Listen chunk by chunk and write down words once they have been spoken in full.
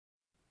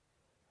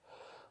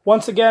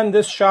Once again,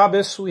 this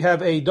Shabbos we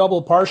have a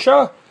double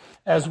parsha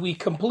as we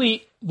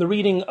complete the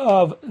reading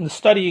of and the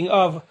studying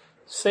of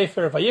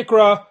Sefer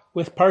Vayikra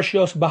with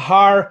Parshios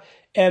Bahar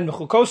and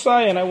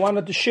Bechukosai, and I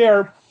wanted to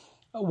share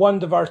one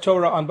Devar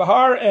Torah on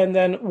Bahar and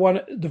then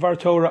one Devar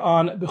Torah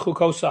on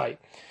Bechukosai.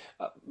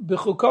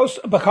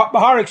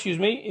 Bahar,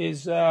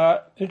 is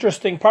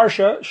interesting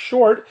parsha,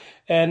 short,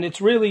 and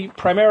it's really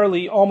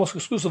primarily, almost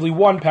exclusively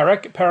one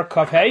parak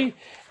Kav Hey,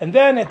 and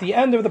then at the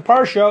end of the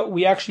parsha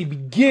we actually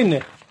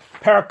begin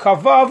Parak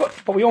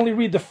Kavav, but we only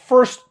read the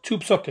first two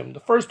psukim. The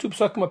first two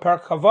psukim of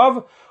Parak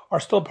Kavav are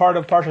still part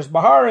of Parshas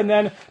Bahar, and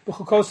then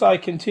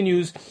Bechukosai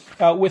continues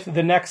with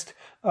the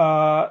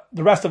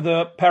rest of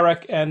the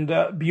parak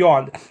and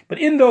beyond. But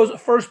in those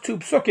first two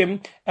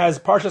psukim, as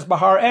Parshas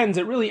Bahar ends,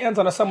 it really ends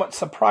on a somewhat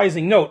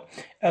surprising note,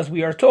 as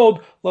we are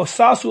told, Lo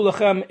sasu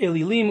lechem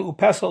elilim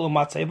upesel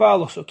umatzeva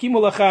lo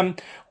sokimu lechem.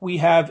 We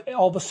have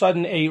all of a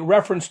sudden a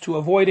reference to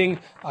avoiding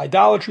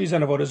idolatries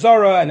and avodah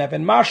zarah and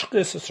even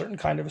mashkis, a certain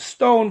kind of a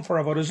stone for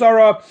avodah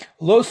zarah.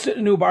 Lo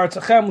sitnu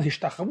ba'artzachem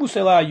lihishtachavu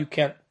selah. You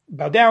can't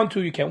bow down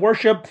to, you can't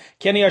worship.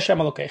 Keni Hashem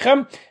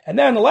Elokeichem. And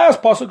then the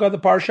last pasuk of the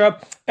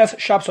parsha, Es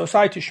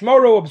Shabsosai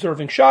Tishmoro,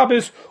 observing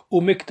Shabbos,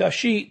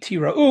 Umikdashi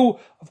Tira'u,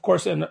 of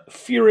course, in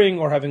fearing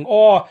or having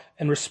awe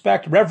and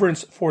respect,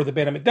 reverence for the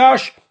Beit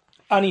HaMikdash,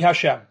 Ani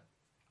Hashem.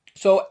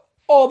 So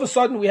all of a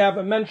sudden we have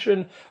a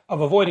mention of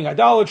avoiding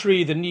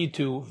idolatry, the need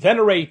to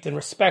venerate and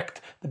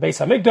respect the Beit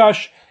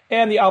HaMikdash,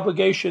 and the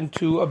obligation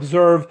to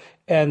observe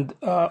and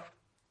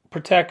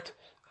protect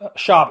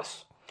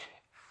Shabbos.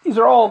 These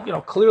are all,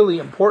 clearly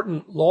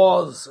important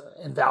laws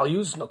and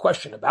values, no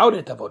question about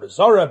it. Avodah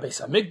Zarah,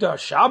 Beis HaMikdash,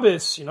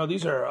 Shabbos,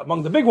 these are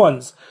among the big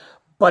ones.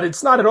 But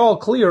it's not at all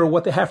clear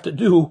what they have to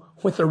do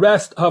with the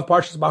rest of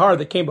Parshas Bahar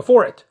that came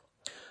before it.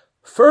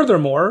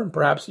 Furthermore,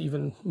 perhaps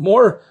even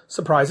more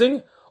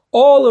surprising,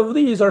 all of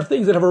these are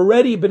things that have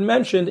already been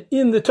mentioned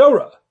in the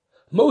Torah.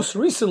 Most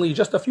recently,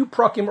 just a few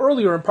prakim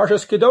earlier in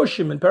Parshas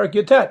Kedoshim and Parak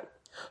Yotet.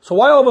 So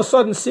why all of a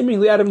sudden,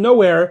 seemingly out of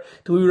nowhere,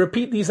 do we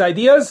repeat these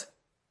ideas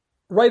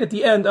right at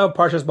the end of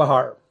Parshas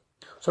Bahar?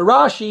 So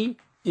Rashi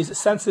is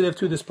sensitive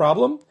to this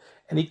problem,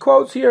 and he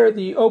quotes here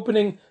the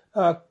opening,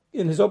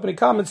 in his opening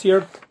comments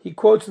here, he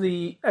quotes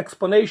the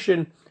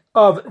explanation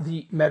of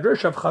the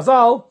Medrash of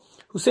Chazal,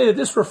 who say that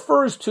this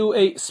refers to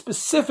a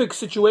specific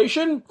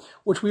situation,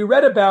 which we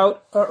read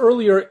about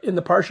earlier in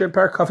the Parsha in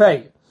Parak Kav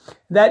Hey.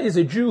 That is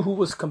a Jew who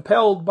was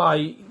compelled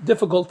by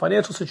difficult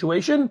financial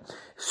situation.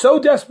 So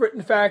desperate,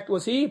 in fact,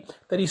 was he,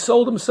 that he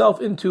sold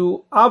himself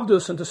into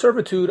Abdus, into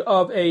servitude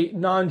of a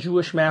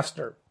non-Jewish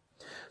master.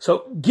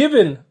 So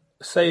given,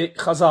 say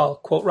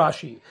Chazal, quote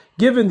Rashi,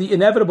 given the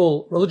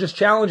inevitable religious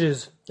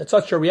challenges that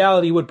such a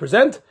reality would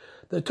present,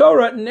 the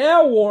Torah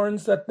now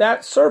warns that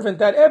that servant,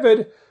 that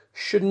Eved,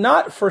 should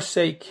not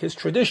forsake his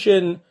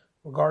tradition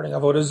regarding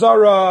Avodah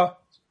Zarah,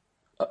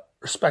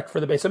 respect for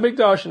the Beis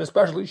HaMikdash, and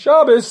especially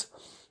Shabbos,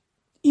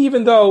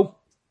 even though,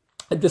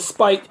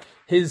 despite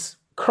his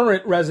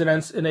current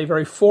residence in a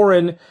very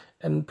foreign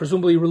and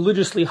presumably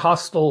religiously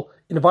hostile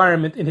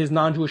environment in his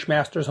non-Jewish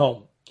master's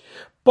home.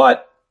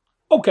 But,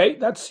 okay,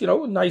 that's,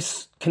 a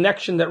nice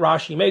connection that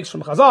Rashi makes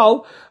from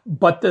Chazal,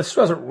 but this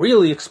doesn't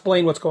really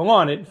explain what's going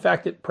on. In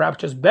fact, it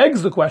perhaps just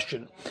begs the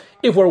question.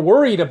 If we're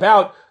worried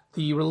about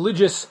the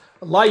religious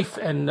life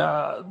and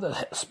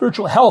the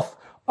spiritual health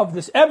of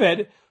this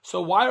Eved, so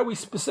why are we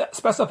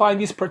specifying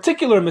these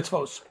particular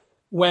mitzvos,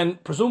 when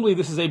presumably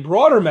this is a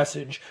broader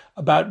message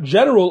about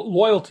general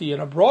loyalty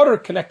and a broader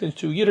connection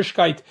to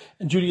Yiddishkeit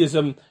and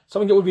Judaism,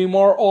 something that would be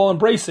more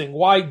all-embracing?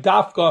 Why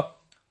dafka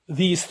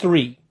these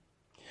three?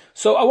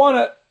 So I want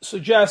to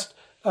suggest,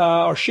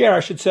 or share,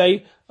 I should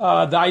say,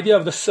 the idea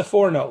of the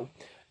Seforno.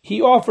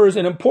 He offers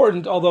an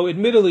important, although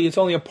admittedly it's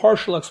only a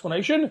partial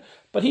explanation,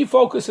 but he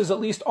focuses at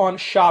least on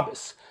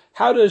Shabbos.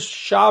 How does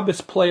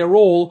Shabbos play a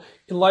role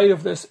in light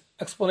of this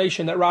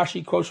explanation that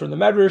Rashi quotes from the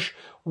Medrash?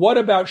 What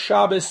about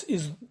Shabbos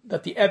is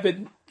that the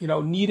Eved,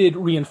 needed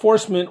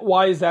reinforcement?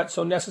 Why is that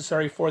so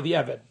necessary for the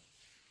Eved?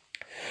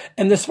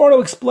 And the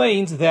Sforno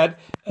explains that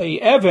a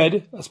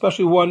Eved,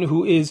 especially one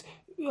who is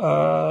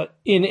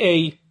in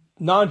a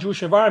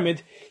non-Jewish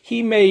environment,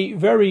 he may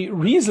very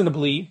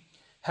reasonably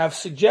have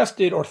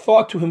suggested or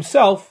thought to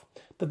himself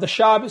that the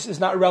Shabbos is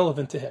not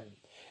relevant to him.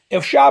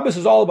 If Shabbos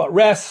is all about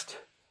rest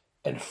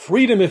and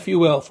freedom, if you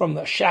will, from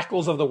the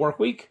shackles of the work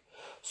week,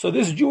 so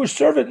this Jewish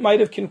servant might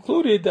have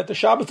concluded that the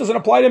Shabbos doesn't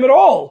apply to him at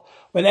all,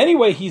 when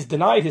anyway he's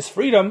denied his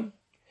freedom,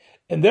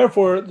 and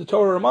therefore the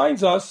Torah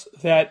reminds us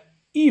that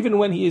even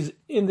when he is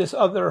in this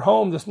other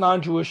home, this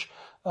non-Jewish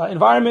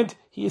environment,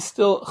 he is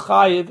still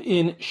chayiv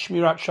in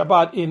Shmirat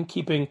Shabbat, in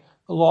keeping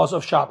the laws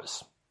of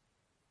Shabbos.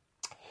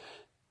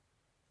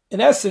 In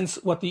essence,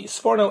 what the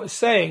Sforno is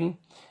saying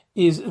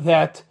is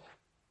that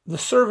the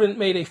servant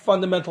made a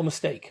fundamental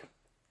mistake.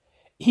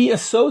 He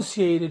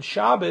associated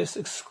Shabbos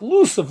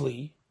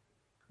exclusively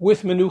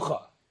with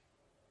menucha,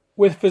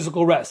 with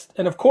physical rest.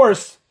 And of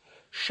course,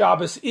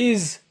 Shabbos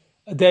is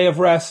a day of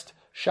rest.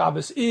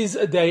 Shabbos is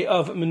a day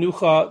of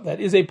menucha.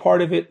 That is a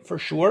part of it for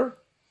sure.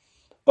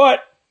 But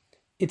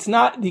it's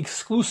not the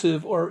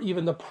exclusive or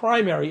even the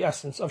primary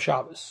essence of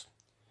Shabbos.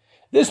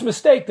 This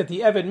mistake that the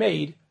Eved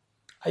made,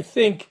 I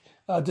think,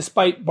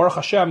 despite Baruch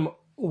Hashem,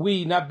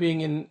 we not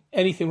being in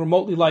anything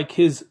remotely like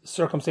his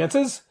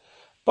circumstances,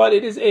 but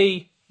it is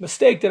a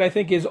mistake that I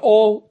think is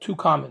all too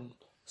common,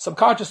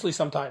 subconsciously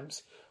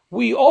sometimes.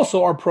 We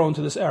also are prone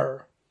to this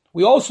error.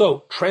 We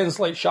also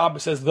translate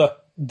Shabbos as the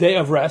day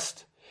of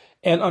rest,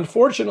 and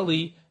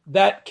unfortunately,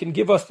 that can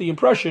give us the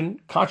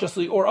impression,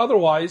 consciously or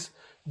otherwise,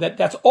 that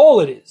that's all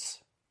it is,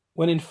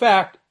 when in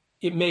fact,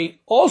 it may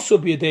also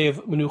be a day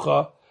of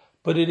menucha,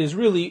 but it is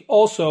really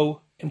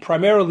also and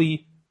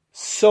primarily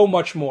so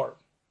much more.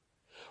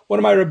 One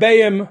of my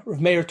Rebbeim,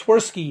 Rav Meir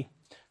Twersky,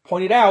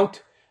 pointed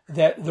out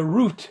that the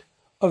root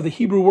of the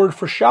Hebrew word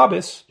for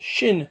Shabbos,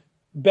 Shin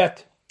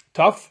Bet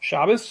Taf,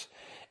 Shabbos,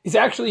 is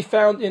actually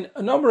found in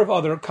a number of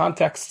other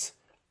contexts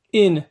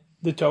in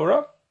the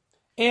Torah,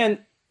 and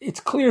it's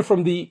clear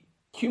from the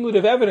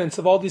cumulative evidence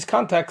of all these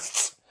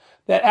contexts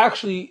that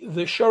actually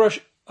the Shoresh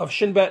of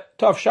Shin Bet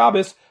Taf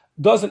Shabbos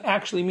doesn't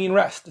actually mean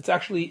rest. It's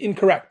actually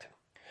incorrect.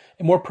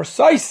 A more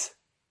precise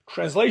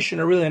translation,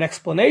 or really an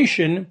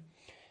explanation,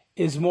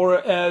 is more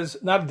as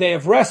not a day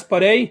of rest,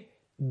 but a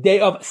day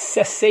of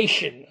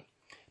cessation.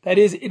 That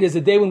is, it is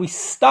a day when we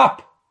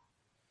stop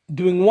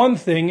doing one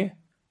thing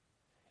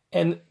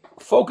and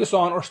focus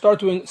on or start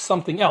doing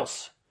something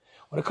else.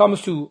 When it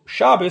comes to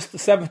Shabbos, the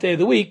seventh day of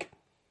the week,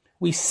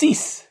 we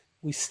cease,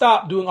 we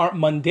stop doing our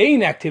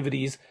mundane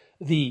activities,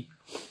 the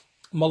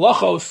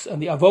malachos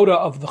and the avoda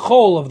of the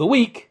chol of the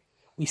week.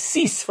 We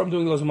cease from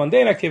doing those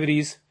mundane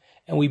activities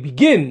and we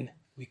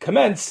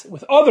commence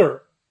with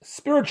other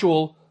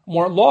spiritual,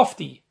 more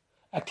lofty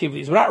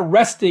activities. We're not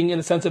resting in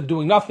the sense of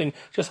doing nothing,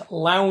 just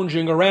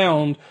lounging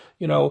around,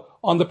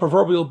 on the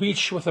proverbial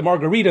beach with a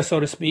margarita, so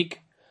to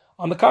speak.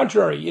 On the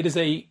contrary, it is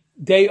a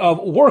day of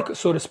work,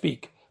 so to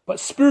speak, but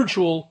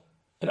spiritual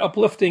and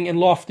uplifting and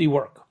lofty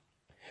work.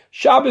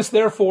 Shabbos,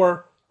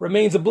 therefore,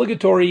 remains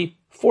obligatory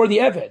for the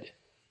Eved,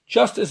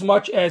 just as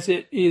much as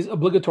it is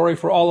obligatory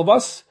for all of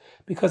us,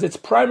 because its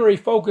primary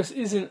focus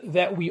isn't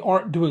that we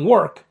aren't doing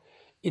work,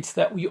 it's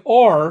that we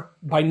are,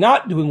 by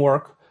not doing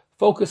work,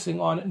 focusing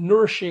on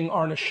nourishing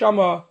our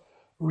neshama,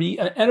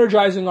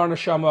 re-energizing our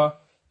neshama,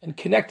 and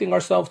connecting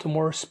ourselves to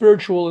more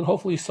spiritual and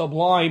hopefully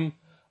sublime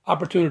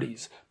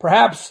opportunities.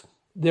 Perhaps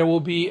there will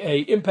be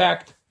an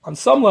impact on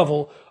some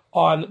level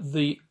on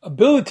the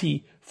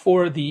ability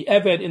for the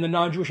Eved in the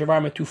non-Jewish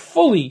environment to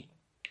fully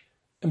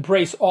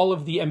embrace all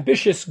of the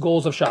ambitious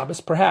goals of Shabbos,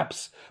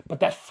 perhaps.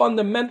 But that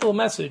fundamental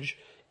message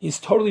is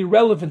totally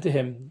relevant to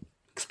him,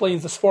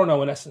 explains the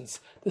Sforno in essence.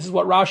 This is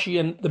what Rashi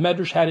and the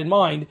Medrash had in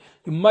mind.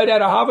 You might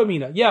add a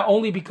Havamina. Yeah,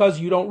 only because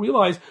you don't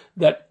realize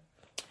that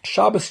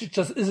Shabbos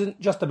just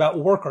isn't just about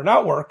work or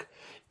not work.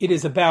 It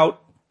is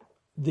about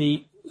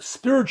the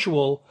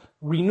spiritual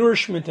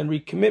renourishment and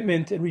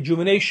recommitment and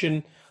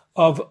rejuvenation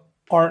of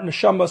our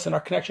neshamas and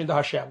our connection to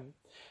Hashem.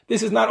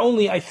 This is not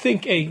only, I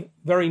think, a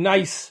very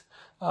nice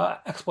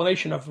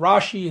explanation of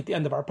Rashi at the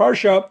end of our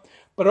parsha,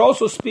 but it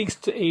also speaks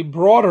to a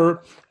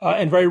broader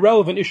and very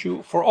relevant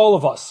issue for all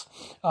of us.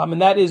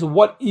 And that is,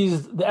 what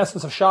is the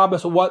essence of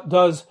Shabbos, or what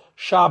does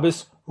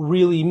Shabbos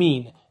really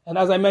mean? And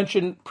as I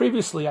mentioned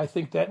previously, I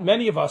think that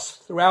many of us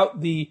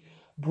throughout the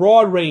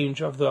broad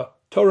range of the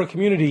Torah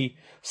community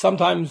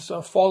sometimes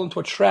fall into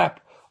a trap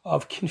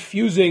of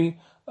confusing,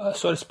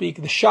 so to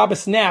speak, the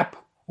Shabbos nap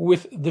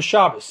with the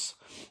Shabbos.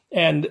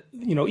 And,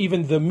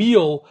 even the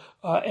meal,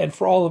 and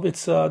for all of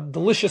its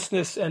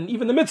deliciousness, and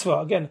even the mitzvah.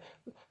 Again,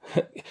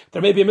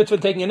 there may be a mitzvah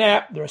taking a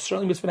nap. There is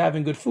certainly a mitzvah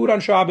having good food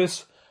on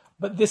Shabbos,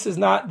 but this is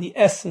not the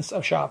essence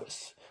of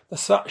Shabbos.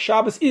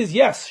 Shabbos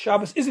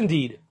is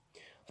indeed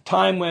a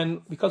time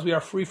when, because we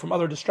are free from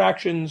other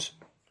distractions,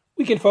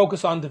 we can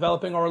focus on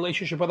developing our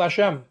relationship with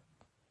Hashem.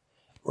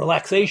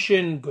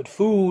 Relaxation, good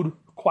food,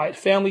 quiet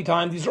family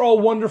time, these are all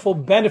wonderful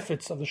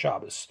benefits of the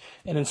Shabbos,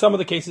 and in some of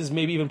the cases,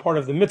 maybe even part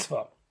of the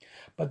mitzvah.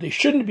 But they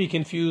shouldn't be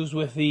confused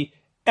with the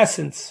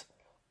essence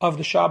of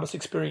the Shabbos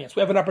experience.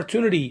 We have an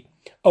opportunity,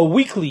 a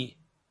weekly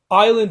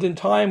island in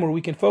time where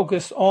we can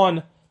focus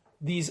on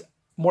these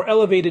more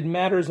elevated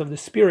matters of the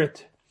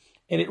spirit.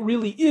 And it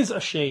really is a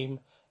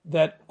shame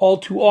that all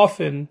too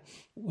often,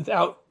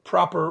 without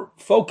proper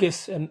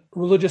focus and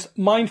religious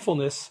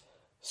mindfulness,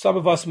 some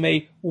of us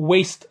may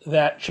waste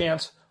that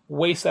chance,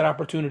 waste that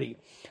opportunity.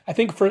 I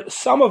think for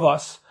some of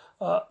us,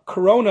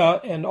 Corona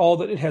and all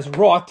that it has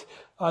wrought,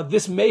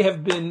 this may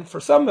have been, for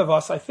some of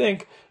us, I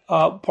think,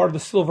 part of the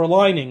silver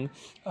lining.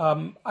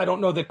 I don't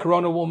know that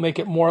Corona will make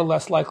it more or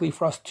less likely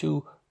for us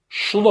to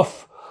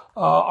schloof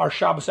our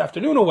Shabbos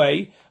afternoon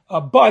away,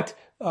 but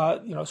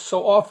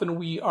so often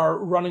we are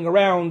running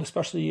around,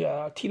 especially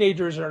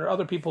teenagers or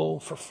other people,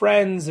 for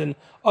friends and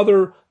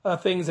other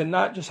things, and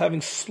not just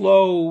having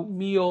slow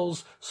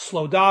meals,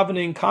 slow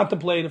davening,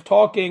 contemplative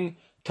talking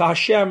to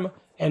Hashem,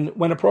 and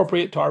when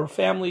appropriate to our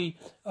family.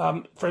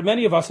 For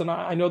many of us, and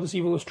I know this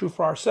even was true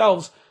for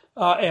ourselves,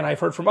 and I've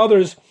heard from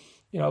others,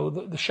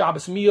 the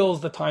Shabbos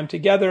meals, the time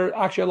together,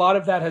 actually a lot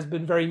of that has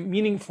been very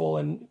meaningful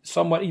and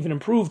somewhat even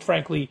improved,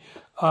 frankly,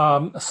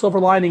 a silver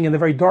lining in the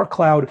very dark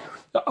cloud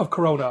of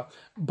Corona.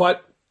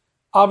 But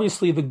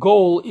obviously the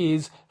goal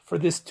is for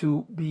this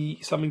to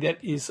be something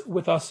that is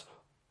with us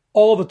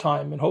all the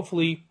time, and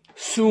hopefully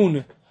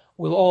soon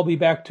we'll all be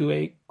back to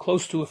a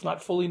close to, if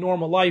not fully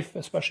normal life,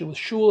 especially with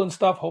shul and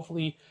stuff,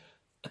 hopefully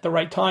at the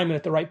right time and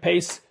at the right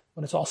pace,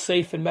 when it's all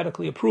safe and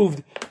medically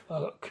approved.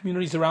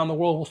 Communities around the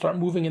world will start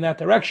moving in that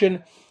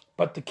direction.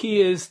 But the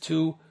key is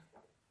to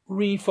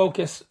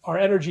refocus our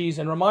energies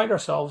and remind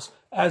ourselves,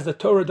 as the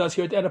Torah does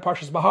here at the end of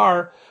Parshas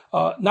Bahar,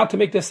 not to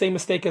make the same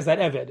mistake as that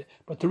Eved,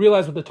 but to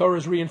realize what the Torah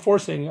is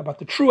reinforcing about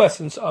the true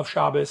essence of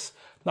Shabbos,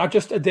 not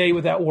just a day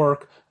without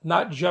work,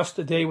 not just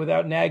a day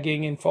without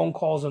nagging and phone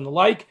calls and the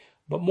like,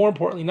 but more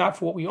importantly, not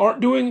for what we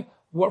aren't doing,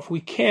 what we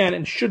can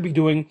and should be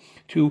doing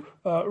to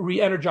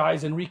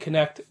re-energize and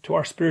reconnect to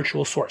our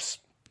spiritual source.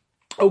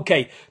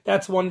 Okay,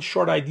 that's one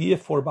short idea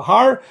for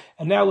Bahar,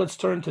 and now let's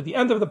turn to the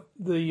end of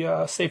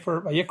the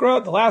Sefer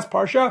Vayikra, the last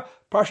Parsha,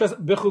 Parshas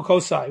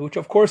Bechukosai, which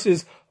of course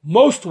is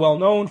most well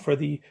known for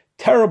the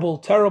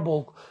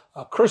terrible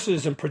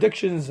curses and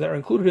predictions that are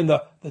included in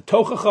the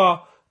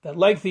Tochacha, that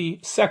lengthy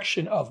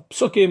section of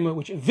Psukim,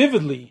 which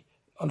vividly,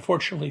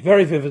 unfortunately,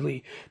 very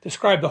vividly,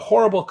 describe the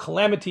horrible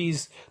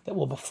calamities that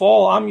will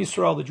befall Am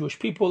Yisrael, the Jewish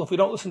people, if we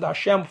don't listen to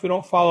Hashem, if we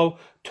don't follow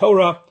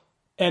Torah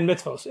and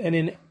mitzvos. And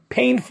in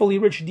painfully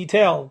rich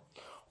detail,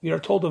 we are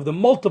told of the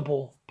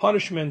multiple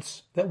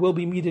punishments that will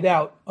be meted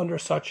out under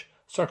such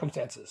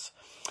circumstances.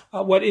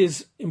 What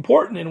is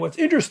important and what's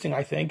interesting,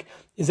 I think,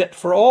 is that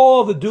for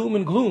all the doom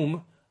and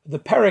gloom, the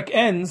Perek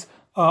ends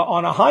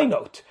on a high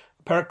note,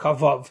 Perek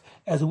Kavav,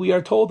 as we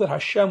are told that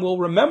Hashem will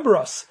remember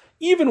us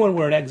even when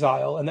we're in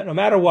exile, and that no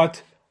matter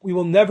what, we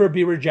will never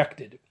be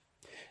rejected.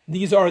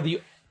 These are the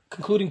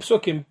concluding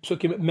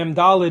psukim Mem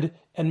Dalid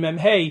and Mem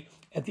Hey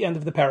at the end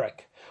of the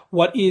Perek.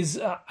 What is,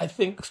 I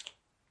think,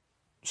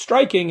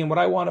 striking and what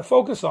I want to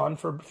focus on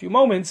for a few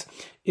moments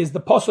is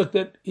the pasuk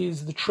that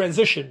is the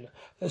transition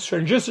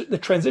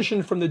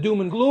from the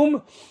doom and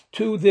gloom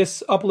to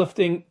this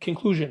uplifting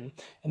conclusion.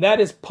 And that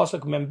is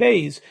pasuk Mem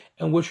Beis,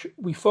 in which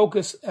we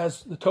focus,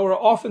 as the Torah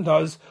often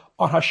does,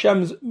 on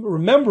Hashem's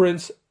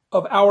remembrance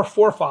of our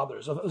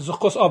forefathers, of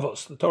Zuchos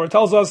Avos. The Torah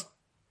tells us,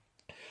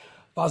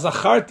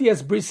 Vazacharti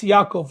es brisi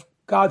Yaakov.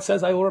 God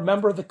says, I will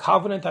remember the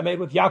covenant I made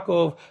with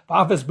Yaakov,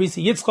 V'afes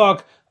brisi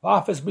Yitzchak,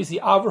 V'afes brisi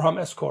Avraham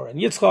eskor. And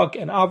Yitzchak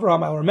and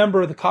Avraham, I will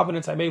remember the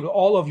covenants I made with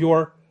all of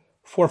your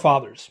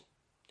forefathers.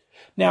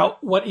 Now,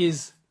 what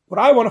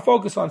I want to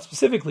focus on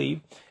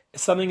specifically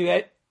is something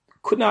that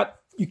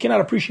you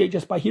cannot appreciate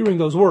just by hearing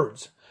those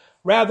words.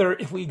 Rather,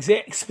 if we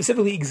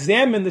specifically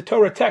examine the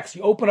Torah text,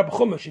 you open up a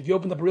Chumash, if you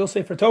open up a real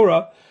Sefer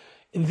Torah,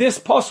 in this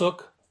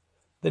pasuk,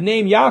 the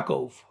name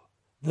Yaakov,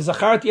 the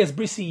Zacharti es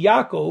brisi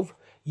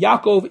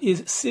Yaakov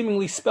is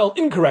seemingly spelled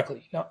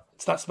incorrectly. Now,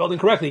 it's not spelled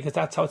incorrectly because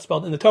that's how it's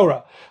spelled in the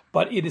Torah,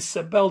 but it is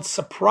spelled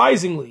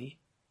surprisingly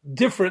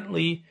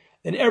differently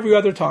than every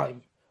other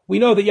time. We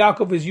know that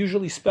Yaakov is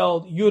usually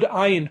spelled Yud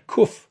Ayin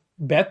Kuf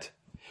Bet,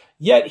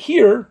 yet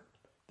here,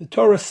 the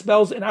Torah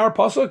spells in our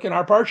pasuk, in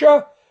our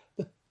parsha,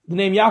 the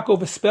name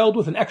Yaakov is spelled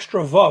with an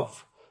extra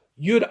vav.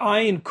 Yud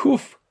Ayin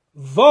Kuf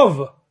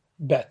Vav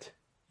Bet.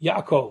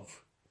 Yaakov.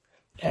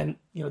 And,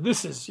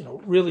 this is,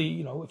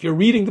 really, if you're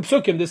reading the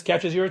psukim, this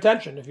catches your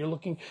attention. If you're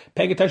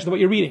paying attention to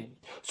what you're reading.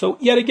 So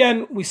yet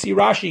again, we see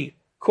Rashi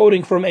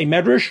quoting from a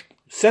Medrash,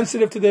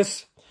 sensitive to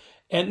this.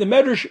 And the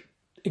Medrash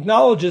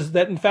acknowledges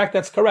that, in fact,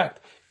 that's correct.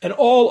 And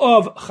all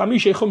of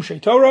Chamishe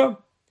Chumshei Torah,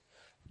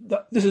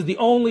 this is the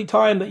only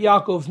time that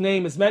Yaakov's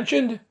name is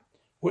mentioned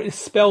where it's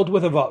spelled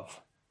with a vav.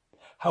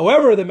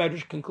 However, the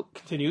Medrash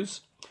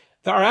continues,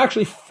 there are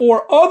actually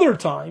 4 other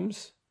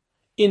times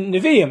in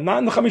Nevi'im, not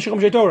in the Chamishe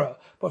Chumshei Torah,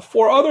 but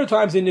 4 other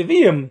times in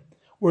Nevi'im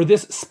where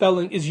this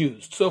spelling is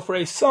used. So for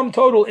a sum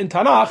total in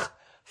Tanakh,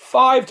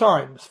 5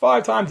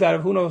 times out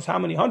of who knows how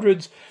many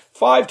hundreds,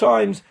 5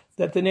 times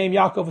that the name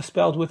Yaakov is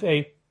spelled with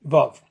a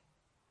vav.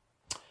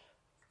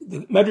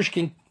 The Medrash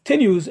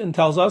continues and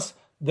tells us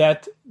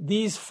that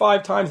these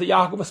 5 times that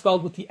Yaakov is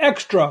spelled with the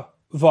extra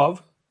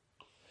vav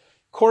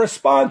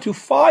correspond to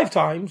 5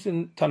 times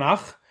in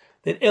Tanakh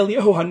that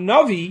Eliyahu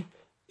Hanavi,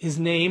 his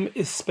name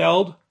is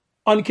spelled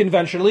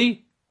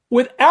unconventionally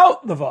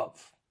without the vav.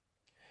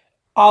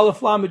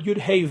 Aleph Lamed Yud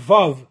Hey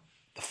Vav.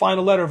 The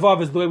final letter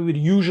vav is the way we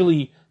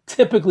would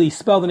typically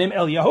spell the name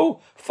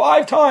Eliyahu.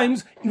 5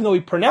 times, even though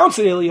we pronounce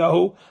it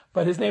Eliyahu,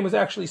 but his name was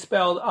actually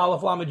spelled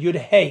Aleph Lamed Yud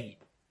Hey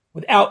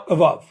without a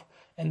vav.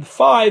 And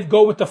 5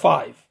 go with the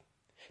 5.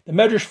 The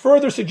Medrash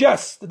further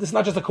suggests that this is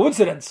not just a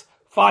coincidence.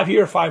 5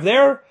 here, 5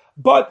 there,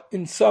 but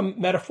in some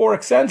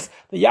metaphoric sense,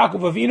 the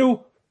Yaakov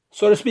Avinu,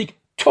 so to speak,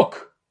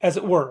 took, as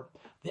it were,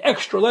 the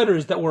extra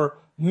letters that were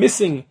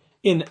missing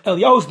in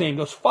Eliyahu's name,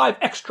 those 5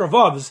 extra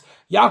vavs,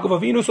 Yaakov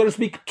Avinu, so to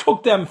speak,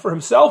 took them for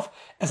himself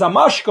as a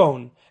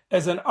mashkon,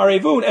 as an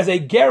arevun, as a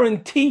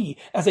guarantee,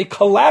 as a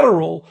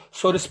collateral,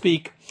 so to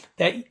speak,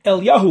 that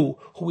Eliyahu,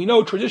 who we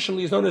know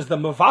traditionally is known as the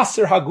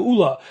Mavaser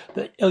HaGeula,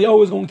 that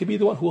Eliyahu is going to be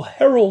the one who will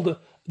herald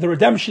the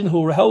redemption,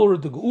 who will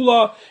herald the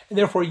Geula, and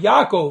therefore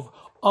Yaakov,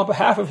 on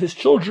behalf of his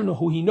children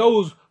who he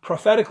knows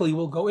prophetically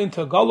will go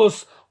into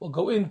Galus, will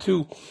go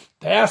into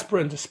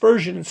diaspora and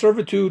dispersion and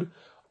servitude,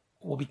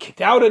 will be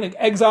kicked out and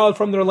exiled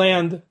from their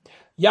land.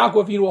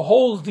 Yaakov Avinu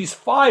holds these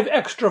 5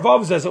 extra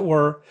vavs, as it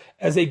were,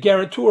 as a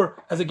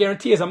guarantor, as a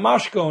guarantee, as a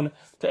mashkon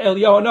to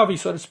Eliyahu Hanavi,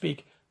 so to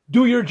speak.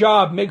 Do your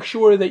job. Make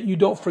sure that you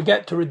don't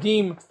forget to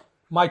redeem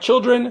my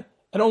children,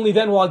 and only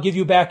then will I give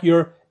you back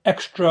your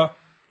missing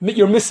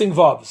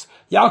vavs.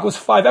 Yaakov's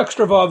 5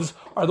 extra vavs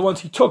are the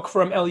ones he took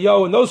from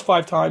Eliyahu in those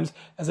 5 times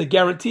as a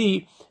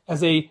guarantee,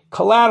 as a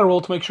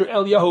collateral to make sure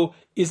Eliyahu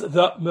is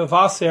the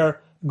mevaser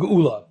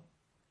geula.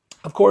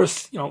 Of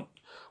course,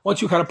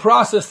 once you kind of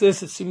process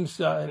this, it seems,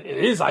 it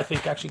is, I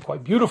think, actually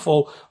quite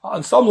beautiful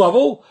on some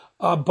level.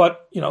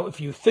 But if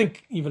you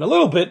think even a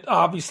little bit,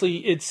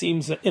 obviously it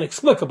seems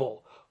inexplicable.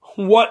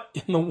 What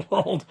in the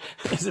world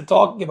is it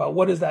talking about?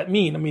 What does that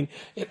mean? I mean,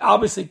 it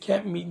obviously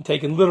can't be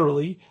taken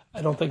literally.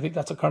 I don't think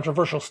that's a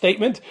controversial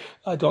statement.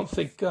 I don't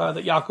think that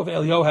Yaakov and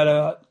Eliyahu had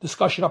a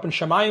discussion up in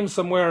Shemayim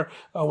somewhere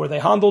where they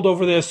handled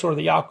over this, or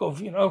the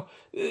Yaakov,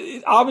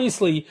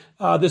 obviously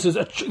this is,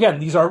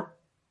 these are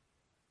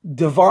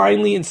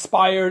divinely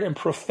inspired and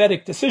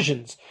prophetic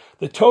decisions.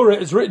 The Torah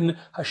is written,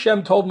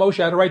 Hashem told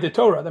Moshe how to write the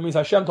Torah. That means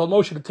Hashem told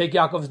Moshe to take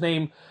Yaakov's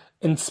name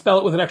and spell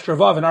it with an extra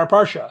vav in our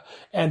parsha.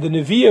 And the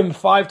Nevi'im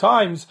 5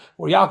 times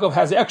where Yaakov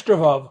has the extra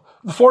vav,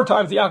 the 4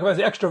 times that Yaakov has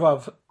the extra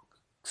vav,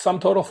 sum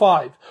total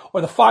 5.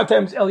 Or the 5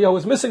 times Eliyahu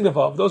is missing the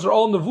vav. Those are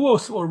all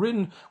nevuos that were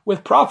written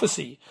with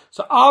prophecy.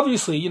 So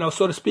obviously,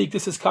 so to speak,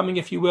 this is coming,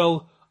 if you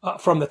will,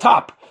 from the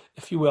top,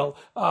 if you will.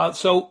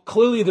 So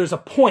clearly there's a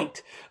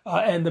point.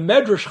 And the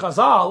Medrash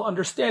Chazal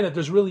understand that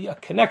there's really a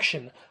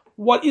connection.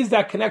 What is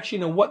that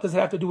connection, and what does it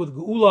have to do with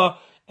Geula?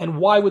 And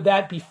why would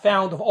that be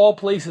found, of all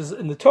places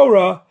in the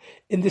Torah,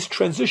 in this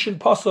transition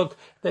pasuk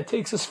that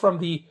takes us from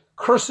the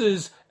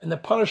curses and the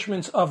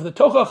punishments of the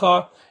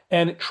Tochacha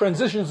and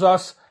transitions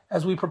us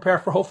as we prepare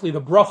for hopefully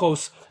the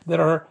brachos that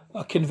are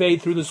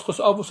conveyed through this Chus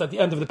Avos at the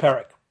end of the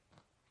parak.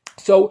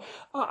 So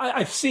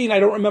I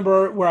don't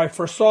remember where I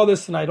first saw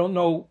this, and I don't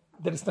know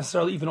that it's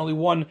necessarily even only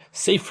one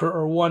sefer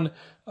or one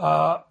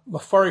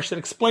mafarish that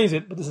explains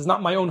it, but this is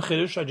not my own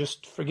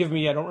chiddush. Forgive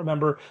me, I don't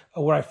remember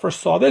where I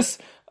first saw this.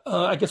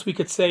 I guess we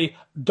could say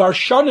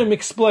Darshanim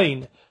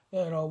explain,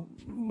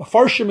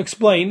 Mafarshim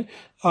explain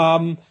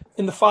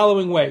in the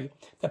following way,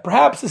 that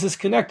perhaps this is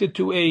connected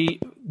to a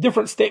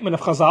different statement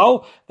of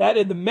Chazal, that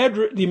in the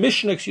Mishnah, in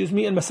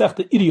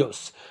Masechta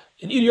Idios.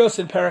 In Idios,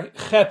 in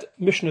Parachet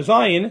Mishnah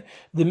Zayin,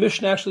 the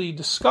Mishnah actually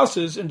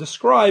discusses and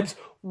describes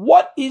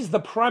what is the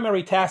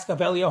primary task of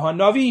Eliyahu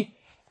Hanavi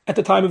at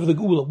the time of the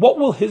Geula. What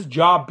will his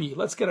job be?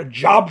 Let's get a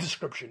job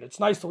description. It's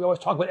nice that we always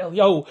talk about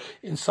Eliyahu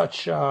in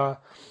such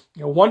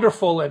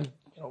wonderful and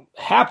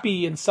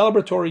happy and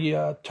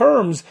celebratory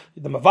terms.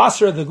 The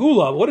Mavaser, the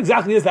Geula. What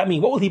exactly does that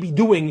mean? What will he be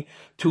doing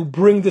to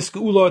bring this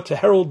Geula, to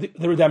herald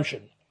the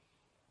redemption?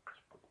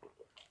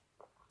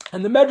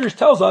 And the Medrash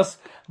tells us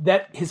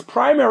that his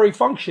primary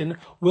function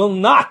will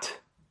not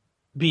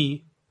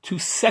be to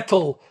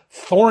settle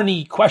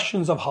thorny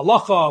questions of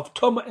halacha, of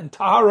tumah and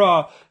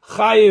tahara,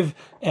 chayiv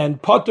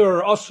and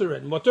potter, asur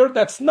and mutter.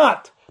 That's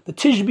not the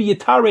tishbi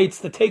yitaretz,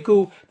 the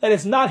teku. That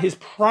is not his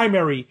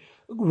primary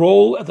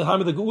role at the time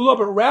of the Geula,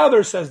 but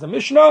rather, says the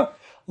Mishnah,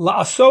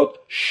 la'asot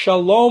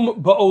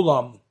shalom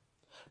ba'olam.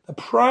 The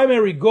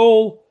primary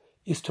goal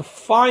is to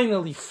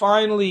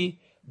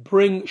finally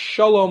bring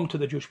shalom to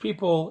the Jewish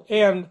people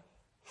and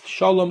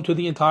shalom to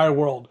the entire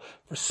world.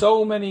 For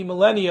so many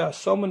millennia,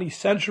 so many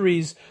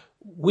centuries,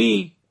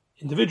 we,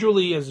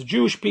 individually as a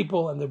Jewish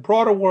people and the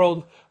broader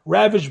world,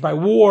 ravaged by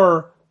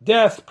war,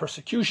 death,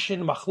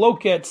 persecution,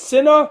 machloket,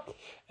 sinah,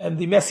 and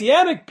the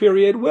Messianic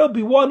period will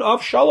be one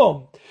of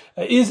shalom.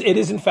 It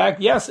is in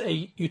fact, yes,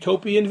 a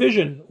utopian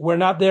vision. We're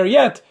not there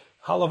yet.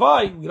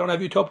 Halavai, we don't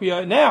have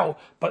utopia now,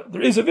 but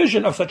there is a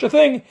vision of such a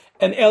thing,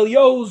 and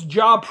Eliyahu's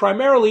job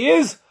primarily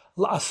is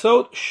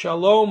la'asot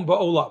shalom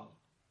ba'olam.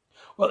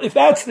 Well, if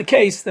that's the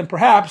case, then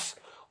perhaps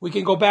we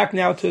can go back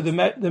now to the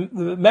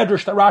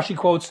Medrash that Rashi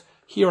quotes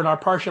here in our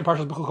Parsha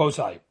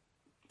B'chukosai.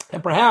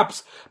 And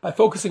perhaps by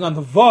focusing on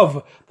the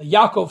Vav that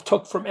Yaakov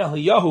took from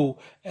Eliyahu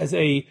as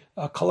a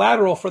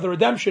collateral for the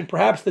redemption,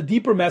 perhaps the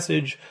deeper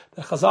message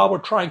that Chazal were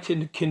trying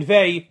to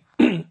convey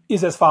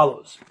is as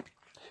follows.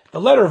 The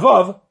letter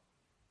Vav,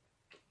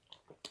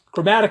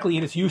 grammatically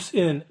in its use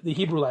in the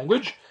Hebrew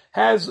language,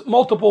 has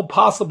multiple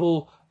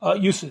possible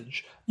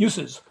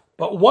uses.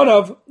 But one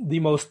of the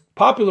most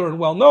popular and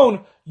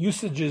well-known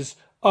usages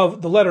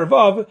of the letter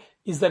Vav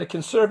is that it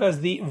can serve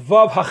as the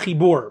Vav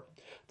HaChibur.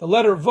 The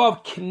letter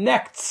Vav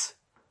connects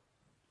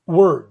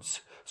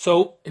words.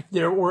 So if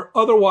there were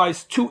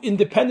otherwise 2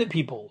 independent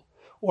people,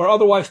 or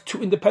otherwise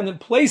 2 independent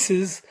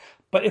places,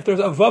 but if there's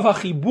a Vav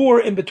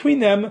HaChibur in between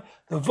them,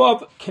 the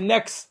Vav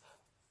connects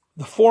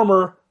the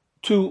former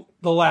to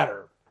the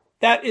latter.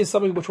 That is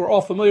something which we're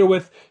all familiar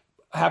with.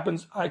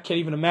 Happens, I can't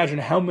even imagine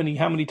how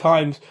many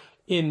times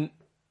in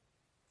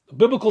the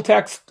biblical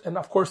text, and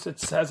of course it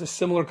has a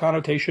similar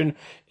connotation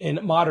in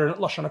modern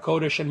Lashon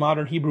HaKodesh and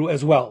modern Hebrew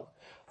as well.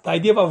 The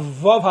idea of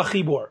Vav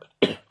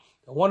HaChibur.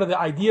 One of the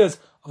ideas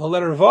of the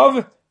letter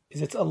Vav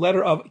is it's a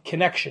letter of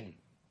connection.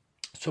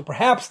 So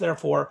perhaps,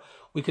 therefore,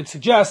 we could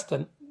suggest,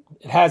 and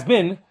it has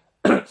been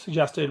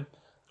suggested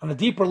on a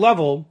deeper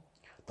level,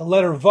 the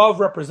letter Vav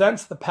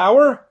represents the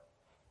power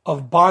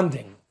of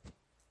bonding,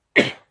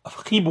 of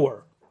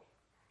chibur,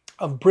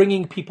 of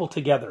bringing people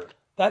together.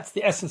 That's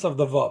the essence of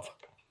the Vav.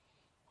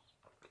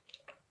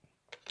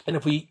 And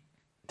if we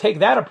take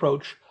that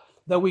approach,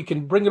 then we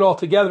can bring it all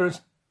together.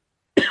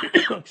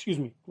 Excuse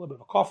me, a little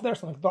bit of a cough there,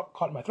 something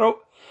caught in my throat.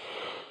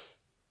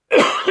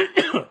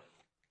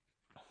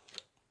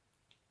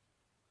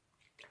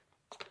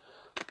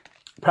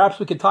 Perhaps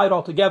we could tie it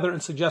all together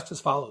and suggest as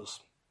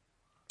follows.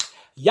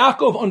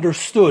 Yaakov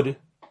understood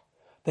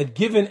that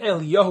given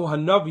Eliyahu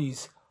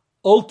Hanavi's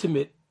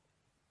ultimate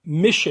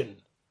mission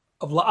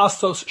of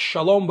la'asos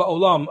shalom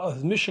ba'olam, of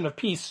his mission of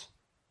peace,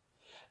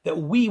 that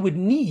we would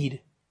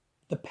need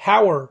the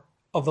power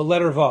of the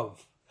letter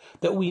Vav,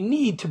 that we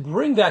need to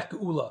bring that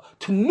geula,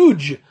 to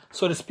nudge,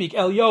 so to speak,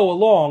 Eliyahu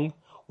along.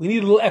 We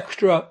need a little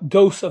extra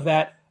dose of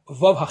that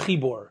Vav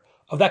HaChibor,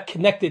 of that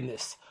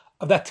connectedness,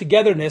 of that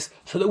togetherness,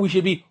 so that we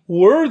should be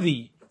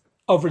worthy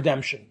of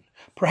redemption.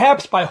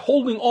 Perhaps by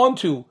holding on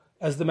to,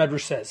 as the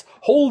Medrash says,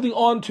 holding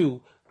on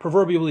to,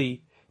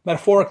 proverbially,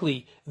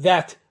 metaphorically,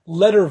 that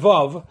letter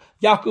Vav,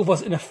 Yaakov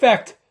was in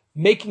effect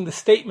making the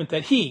statement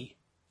that he,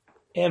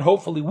 and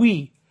hopefully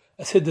we,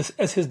 as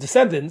his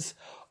descendants,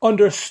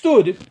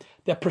 understood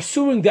that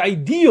pursuing the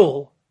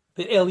ideal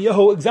that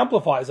Eliyahu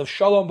exemplifies of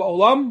Shalom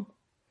Ba'olam,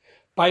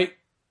 by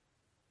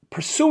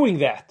pursuing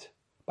that,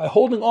 by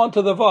holding on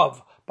to the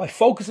Vav, by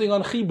focusing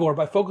on Chibur,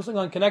 by focusing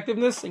on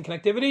connectiveness and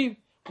connectivity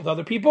with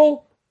other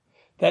people,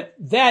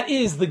 that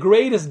is the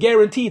greatest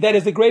guarantee, that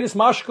is the greatest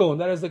mashkon,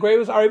 that is the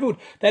greatest arivut,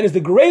 that is the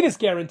greatest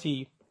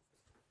guarantee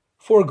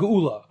for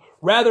Geula,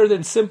 rather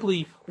than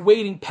simply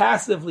waiting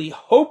passively,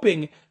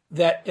 hoping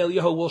that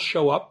Eliyahu will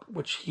show up,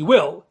 which he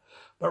will,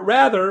 but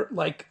rather,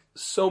 like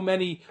so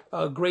many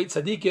great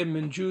tzaddikim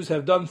and Jews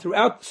have done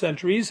throughout the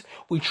centuries,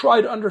 we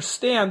try to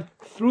understand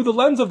through the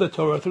lens of the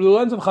Torah, through the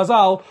lens of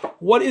Chazal,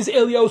 what is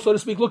Eliyahu, so to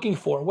speak, looking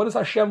for? What is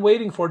Hashem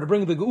waiting for to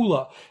bring the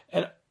Geula?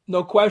 And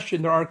no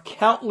question, there are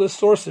countless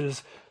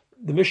sources,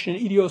 the Mishnah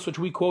in Idios, which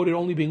we quoted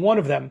only being one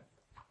of them,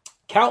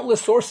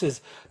 countless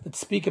sources that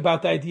speak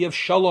about the idea of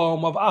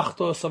shalom, of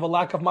achtos, of a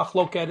lack of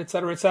machloket,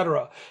 etc.,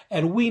 etc.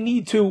 And we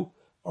need to,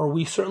 or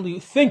we certainly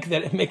think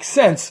that it makes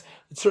sense,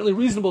 it's certainly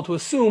reasonable to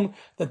assume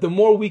that the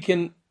more we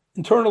can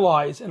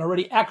internalize and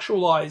already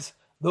actualize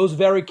those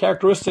very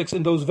characteristics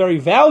and those very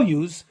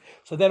values,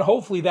 so then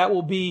hopefully that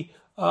will be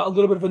a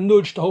little bit of a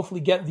nudge to hopefully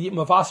get the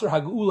Mavaser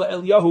Hagula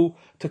Eliyahu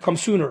to come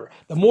sooner.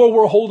 The more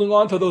we're holding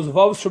on to those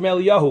Vavs from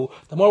Eliyahu,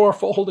 the more we're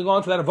holding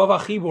on to that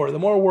Vav HaChibor, the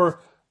more we're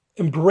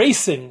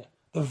embracing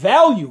the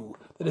value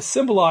that is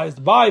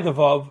symbolized by the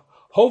Vav,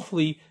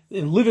 hopefully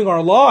in living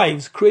our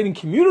lives, creating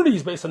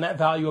communities based on that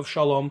value of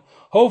Shalom,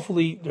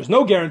 hopefully there's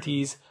no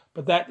guarantees,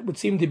 but that would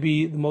seem to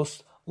be the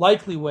most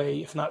likely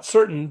way, if not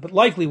certain, but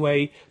likely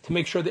way to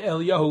make sure that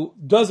Eliyahu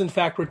does in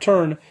fact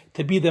return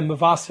to be the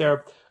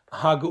Mevaser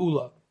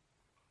HaGeula.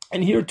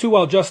 And here too,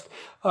 I'll just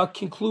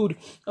conclude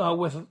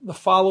with the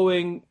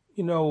following,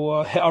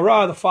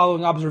 he'ara, the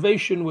following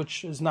observation,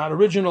 which is not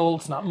original,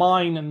 it's not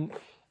mine, and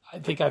I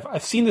think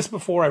I've seen this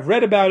before, I've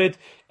read about it,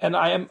 and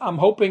I'm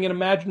hoping and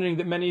imagining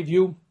that many of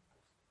you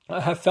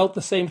have felt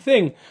the same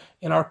thing.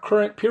 In our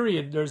current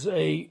period, there's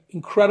a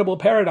incredible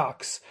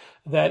paradox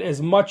that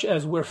as much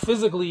as we're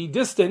physically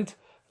distant,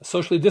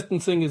 socially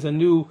distancing is a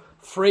new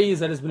phrase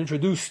that has been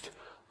introduced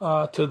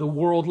to the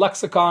world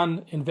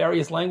lexicon in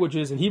various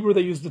languages. In Hebrew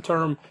they use the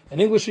term, in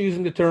English they're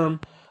using the term,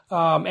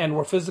 and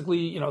we're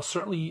physically,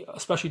 certainly,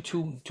 especially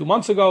two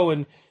months ago,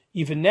 and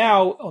even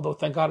now, although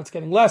thank God it's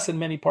getting less in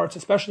many parts,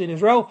 especially in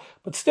Israel,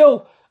 but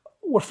still,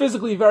 we're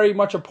physically very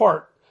much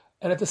apart.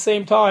 And at the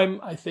same time,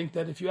 I think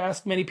that if you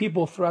ask many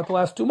people throughout the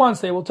last 2 months,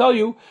 they will tell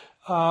you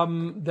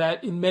that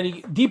in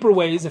many deeper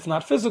ways, if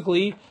not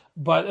physically,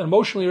 but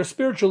emotionally or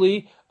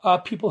spiritually,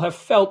 people have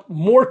felt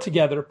more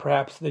together,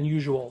 perhaps, than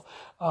usual.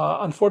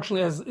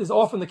 Unfortunately, as is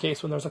often the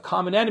case when there's a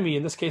common enemy,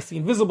 in this case, the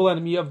invisible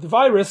enemy of the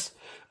virus,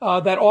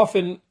 that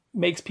often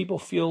makes people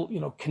feel,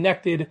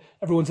 connected.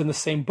 Everyone's in the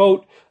same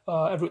boat.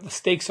 The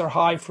stakes are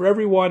high for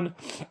everyone.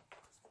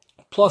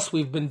 Plus,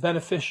 we've been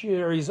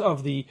beneficiaries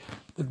of the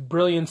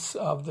brilliance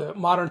of the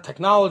modern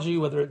technology,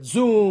 whether it's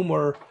Zoom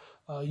or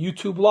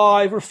YouTube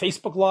Live or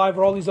Facebook Live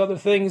or all these other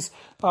things,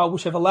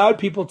 which have allowed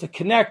people to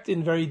connect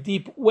in very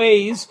deep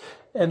ways.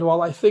 And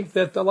while I think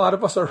that a lot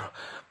of us are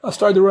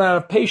starting to run out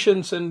of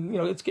patience, and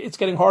it's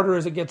getting harder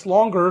as it gets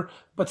longer,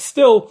 but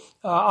still,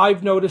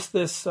 I've noticed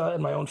this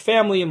in my own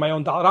family, in my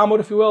own Dalet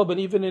Amud, if you will, but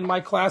even in my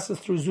classes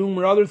through Zoom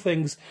or other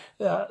things.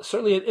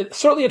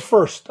 Certainly at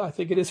first, I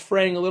think it is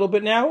fraying a little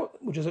bit now,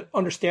 which is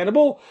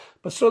understandable.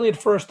 But certainly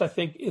at first, I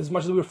think as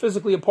much as we were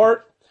physically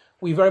apart,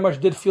 we very much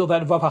did feel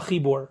that Vav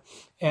HaChibor.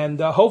 And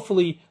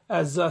hopefully,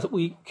 as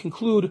we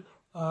conclude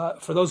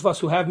For those of us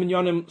who have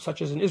minyanim,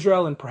 such as in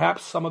Israel and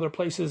perhaps some other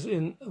places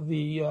in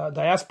the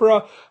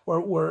diaspora,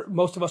 where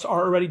most of us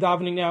are already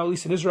davening now, at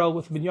least in Israel,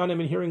 with minyanim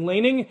and hearing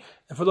laning,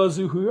 and for those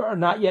who are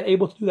not yet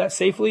able to do that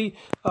safely,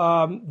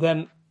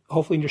 then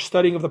hopefully in your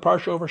studying of the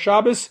Parsha over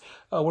Shabbos,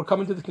 we're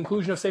coming to the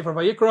conclusion of Sefer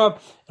Vayikra,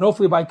 and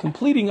hopefully by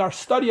completing our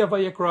study of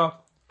Vayikra,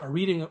 our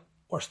reading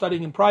or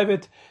studying in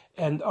private,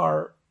 and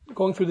our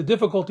going through the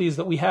difficulties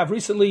that we have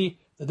recently,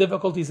 the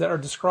difficulties that are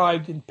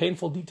described in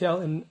painful detail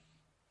in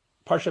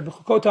Parshat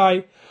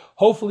B'chukotai,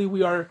 hopefully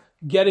we are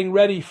getting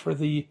ready for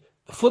the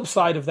flip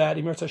side of that.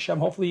 Emir Hashem,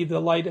 hopefully the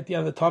light at the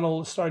end of the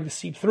tunnel is starting to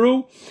seep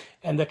through,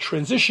 and the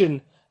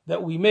transition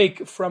that we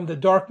make from the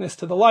darkness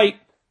to the light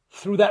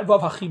through that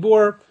Vav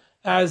HaChibur,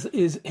 as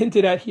is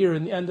hinted at here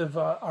in the end of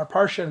our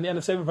Parsha and the end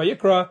of Sefer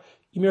Vayikra,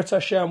 Emir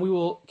Hashem, we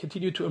will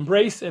continue to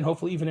embrace and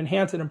hopefully even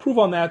enhance and improve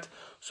on that,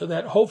 so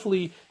that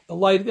hopefully the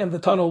light at the end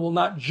of the tunnel will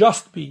not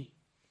just be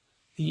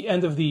the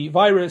end of the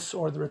virus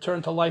or the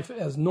return to life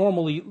as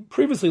normally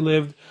previously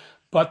lived,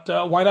 but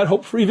why not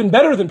hope for even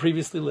better than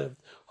previously lived?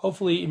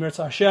 Hopefully, Emir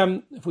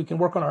Hashem, if we can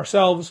work on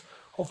ourselves,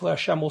 hopefully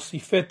Hashem will see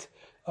fit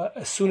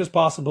as soon as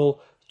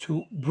possible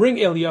to bring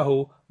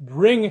Eliyahu,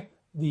 bring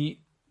the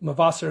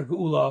Mavaser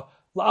Geula,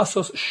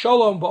 La'asos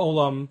Shalom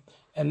Ba'olam,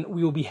 and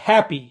we will be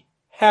happy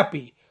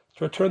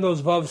to return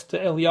those Vavs to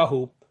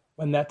Eliyahu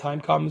when that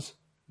time comes.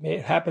 May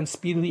it happen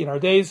speedily in our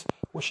days.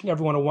 Wishing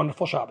everyone a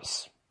wonderful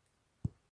Shabbos.